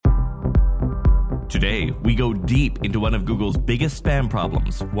Today, we go deep into one of Google's biggest spam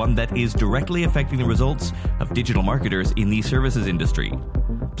problems, one that is directly affecting the results of digital marketers in the services industry.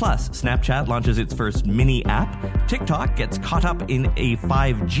 Plus, Snapchat launches its first mini app, TikTok gets caught up in a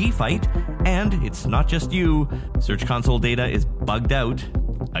 5G fight, and it's not just you, Search Console data is bugged out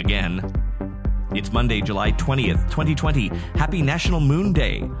again. It's Monday, July 20th, 2020. Happy National Moon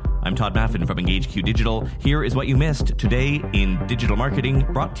Day. I'm Todd Maffin from EngageQ Digital. Here is what you missed today in digital marketing,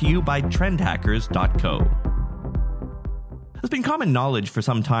 brought to you by trendhackers.co. It's been common knowledge for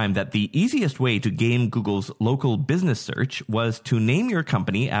some time that the easiest way to game Google's local business search was to name your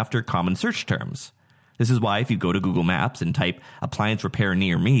company after common search terms. This is why if you go to Google Maps and type appliance repair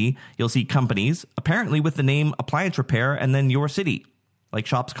near me, you'll see companies apparently with the name appliance repair and then your city, like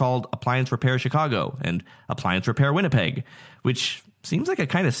shops called Appliance Repair Chicago and Appliance Repair Winnipeg, which seems like a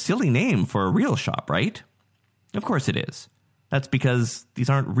kind of silly name for a real shop, right? Of course it is. That's because these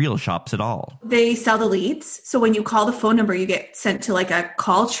aren't real shops at all. They sell the leads. So when you call the phone number, you get sent to like a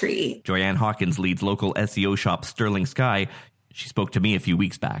call tree. Joyanne Hawkins leads local SEO shop Sterling Sky. She spoke to me a few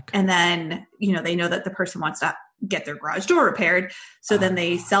weeks back. And then, they know that the person wants to get their garage door repaired. So then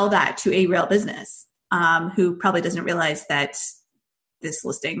they sell that to a real business who probably doesn't realize that this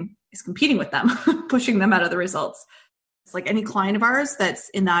listing is competing with them, pushing them out of the results. It's like any client of ours that's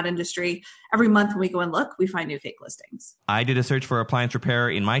in that industry. Every month when we go and look, we find new fake listings. I did a search for appliance repair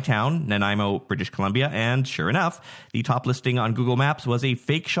in my town, Nanaimo, British Columbia, and sure enough, the top listing on Google Maps was a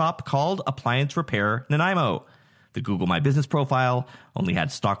fake shop called Appliance Repair Nanaimo. The Google My Business profile only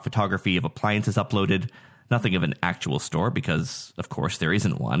had stock photography of appliances uploaded, nothing of an actual store because, of course, there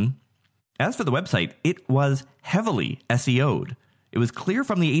isn't one. As for the website, it was heavily SEO'd. It was clear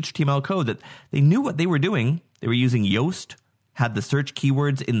from the HTML code that they knew what they were doing. They were using Yoast, had the search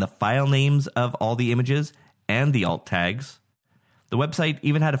keywords in the file names of all the images and the alt tags. The website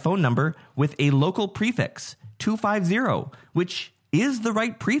even had a phone number with a local prefix, 250, which is the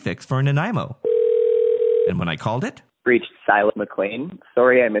right prefix for Nanaimo. And when I called it, reached Silent McLean.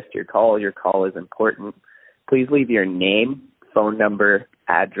 Sorry I missed your call. Your call is important. Please leave your name, phone number,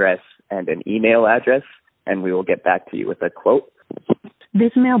 address, and an email address, and we will get back to you with a quote.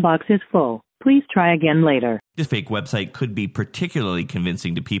 This mailbox is full. Please try again later. This fake website could be particularly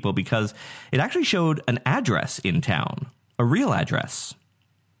convincing to people because it actually showed an address in town, a real address.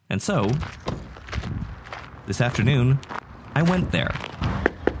 And so, this afternoon, I went there.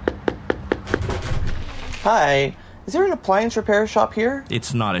 Hi, is there an appliance repair shop here?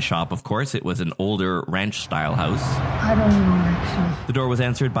 It's not a shop, of course. It was an older ranch-style house. I don't know, actually. The door was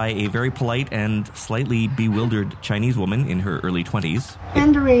answered by a very polite and slightly bewildered Chinese woman in her early 20s.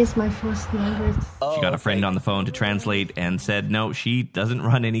 Mandarin is my first language. She got a friend on the phone to translate and said no, she doesn't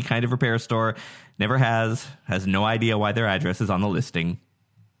run any kind of repair store, never has no idea why their address is on the listing.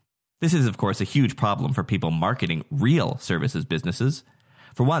 This is, of course, a huge problem for people marketing real services businesses.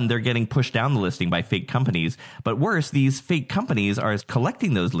 For one, they're getting pushed down the listing by fake companies, but worse, these fake companies are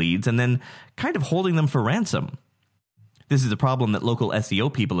collecting those leads and then kind of holding them for ransom. This is a problem that local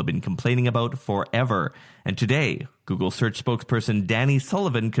SEO people have been complaining about forever, and today, Google search spokesperson Danny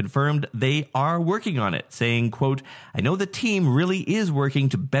Sullivan confirmed they are working on it, saying, quote, "I know the team really is working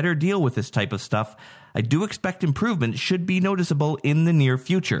to better deal with this type of stuff. I do expect improvement should be noticeable in the near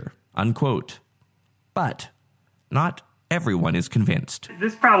future," unquote. But not everyone is convinced.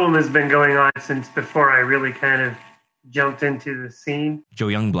 This problem has been going on since before I really kind of jumped into the scene. Joe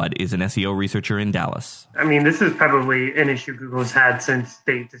Youngblood is an SEO researcher in Dallas. I mean, this is probably an issue Google's had since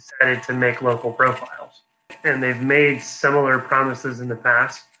they decided to make local profiles. And they've made similar promises in the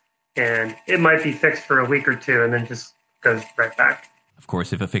past, and it might be fixed for a week or two and then just goes right back. Of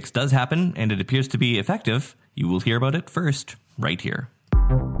course, if a fix does happen and it appears to be effective, you will hear about it first, right here.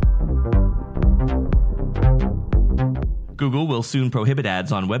 Google will soon prohibit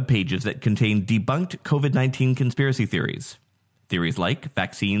ads on web pages that contain debunked COVID-19 conspiracy theories. Theories like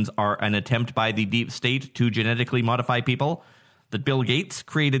vaccines are an attempt by the deep state to genetically modify people, that Bill Gates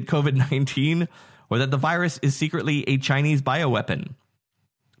created COVID-19, or that the virus is secretly a Chinese bioweapon.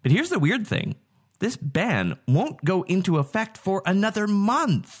 But here's the weird thing. This ban won't go into effect for another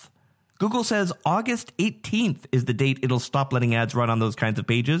month. Google says August 18th is the date it'll stop letting ads run on those kinds of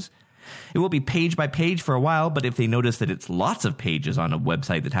pages. It will be page by page for a while, but if they notice that it's lots of pages on a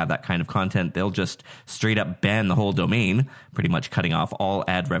website that have that kind of content, they'll just straight up ban the whole domain, pretty much cutting off all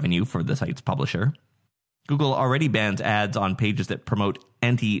ad revenue for the site's publisher. Google already bans ads on pages that promote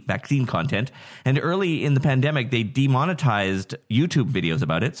anti-vaccine content, and early in the pandemic, they demonetized YouTube videos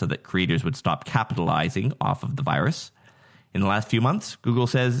about it so that creators would stop capitalizing off of the virus. In the last few months, Google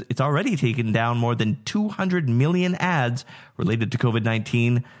says it's already taken down more than 200 million ads related to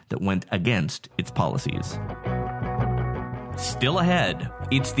COVID-19 that went against its policies. Still ahead,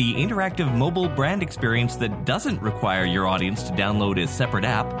 it's the interactive mobile brand experience that doesn't require your audience to download a separate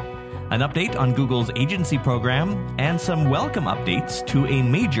app, an update on Google's agency program, and some welcome updates to a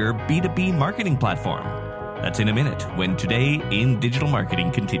major B2B marketing platform. That's in a minute when Today in Digital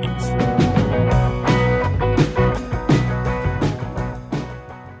Marketing continues.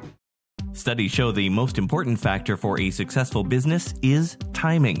 Studies show the most important factor for a successful business is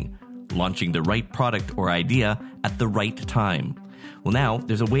timing. Launching the right product or idea at the right time. Well, now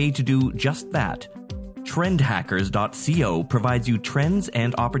there's a way to do just that. Trendhackers.co provides you trends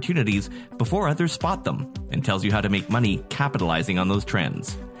and opportunities before others spot them and tells you how to make money capitalizing on those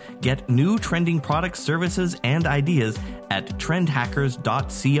trends. Get new trending products, services, and ideas at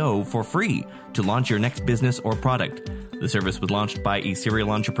trendhackers.co for free to launch your next business or product. The service was launched by a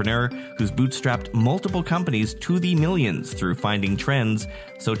serial entrepreneur who's bootstrapped multiple companies to the millions through finding trends.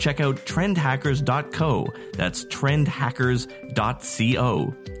 So check out trendhackers.co. That's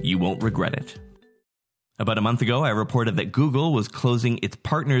trendhackers.co. You won't regret it. About a month ago, I reported that Google was closing its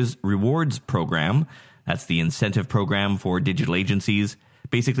Partners Rewards program. That's the incentive program for digital agencies.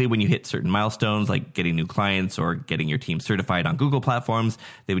 Basically, when you hit certain milestones like getting new clients or getting your team certified on Google platforms,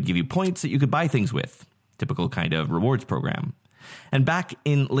 they would give you points that you could buy things with. Typical kind of rewards program. And back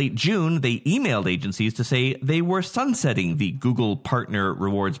in late June, they emailed agencies to say they were sunsetting the Google Partner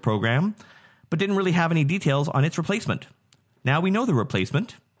Rewards program, but didn't really have any details on its replacement. Now we know the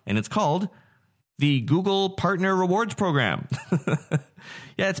replacement, and it's called the Google Partner Rewards Program.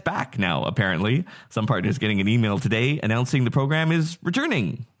 Yeah, it's back now, apparently. Some partners getting an email today announcing the program is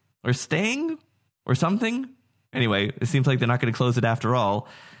returning, or staying, or something. Anyway, it seems like they're not going to close it after all.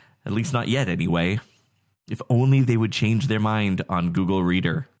 At least not yet, anyway. If only they would change their mind on Google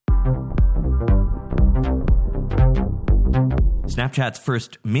Reader. Snapchat's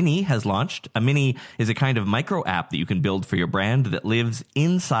first Mini has launched. A Mini is a kind of micro app that you can build for your brand that lives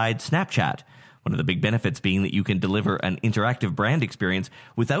inside Snapchat. One of the big benefits being that you can deliver an interactive brand experience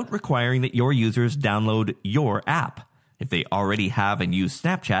without requiring that your users download your app. If they already have and use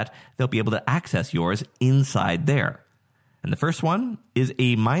Snapchat, they'll be able to access yours inside there. And the first one is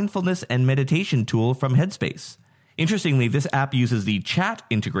a mindfulness and meditation tool from Headspace. Interestingly, this app uses the chat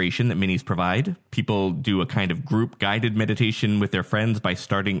integration that Minis provide. People do a kind of group guided meditation with their friends by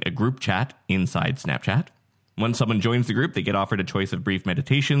starting a group chat inside Snapchat. When someone joins the group, they get offered a choice of brief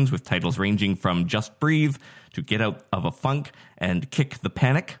meditations with titles ranging from Just Breathe to Get Out of a Funk and Kick the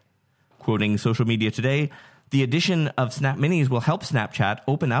Panic. Quoting Social Media Today, the addition of Snap Minis will help Snapchat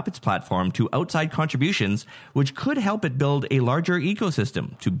open up its platform to outside contributions, which could help it build a larger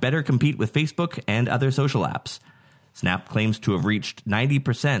ecosystem to better compete with Facebook and other social apps. Snap claims to have reached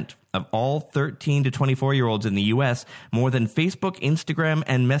 90% of all 13 to 24-year-olds in the U.S., more than Facebook, Instagram,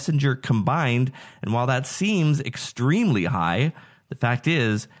 and Messenger combined. And while that seems extremely high, the fact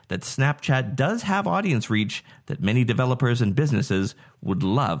is that Snapchat does have audience reach that many developers and businesses would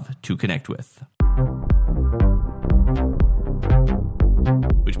love to connect with.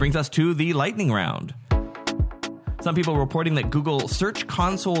 Which brings us to the lightning round. Some people reporting that Google Search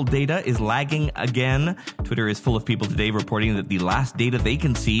Console data is lagging again. Twitter is full of people today reporting that the last data they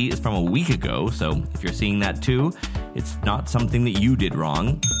can see is from a week ago. So if you're seeing that too, it's not something that you did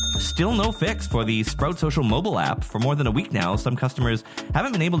wrong. Still no fix for the Sprout Social mobile app. For more than a week now, some customers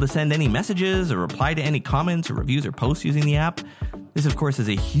haven't been able to send any messages or reply to any comments or reviews or posts using the app. This, of course, is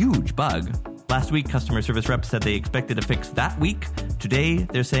a huge bug. Last week, customer service reps said they expected a fix that week. Today,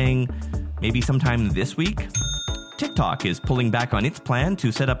 they're saying maybe sometime this week. TikTok is pulling back on its plan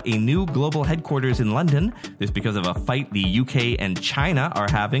to set up a new global headquarters in London. This is because of a fight the UK and China are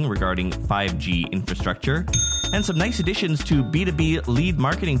having regarding 5G infrastructure. And some nice additions to B2B lead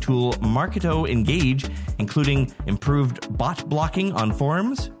marketing tool Marketo Engage, including improved bot blocking on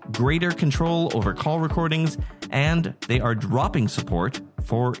forums, greater control over call recordings, and they are dropping support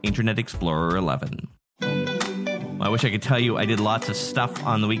for Internet Explorer 11. I wish I could tell you I did lots of stuff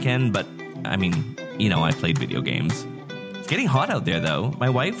on the weekend, but I mean, I played video games. It's getting hot out there, though. My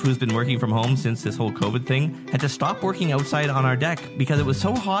wife, who's been working from home since this whole COVID thing, had to stop working outside on our deck because it was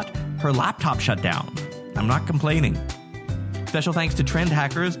so hot, her laptop shut down. I'm not complaining. Special thanks to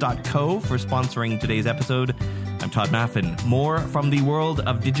trendhackers.co for sponsoring today's episode. I'm Todd Maffin. More from the world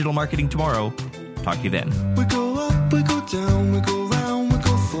of digital marketing tomorrow. Talk to you then. We go up, we go down, we go round, we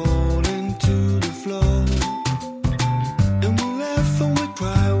go falling to the floor. And we laugh and we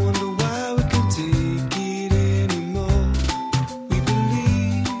cry, wonder why we can't take it anymore. We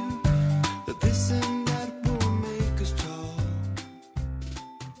believe that this and that will make us tall.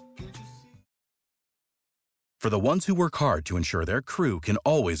 the ones who work hard to ensure their crew can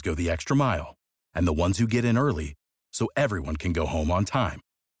always go the extra mile, and the ones who get in early so everyone can go home on time,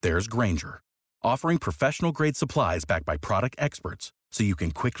 there's Grainger, offering professional-grade supplies backed by product experts so you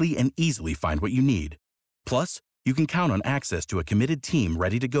can quickly and easily find what you need. Plus, you can count on access to a committed team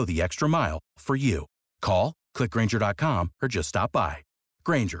ready to go the extra mile for you. Call, click Grainger.com, or just stop by.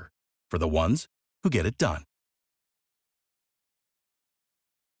 Grainger, for the ones who get it done.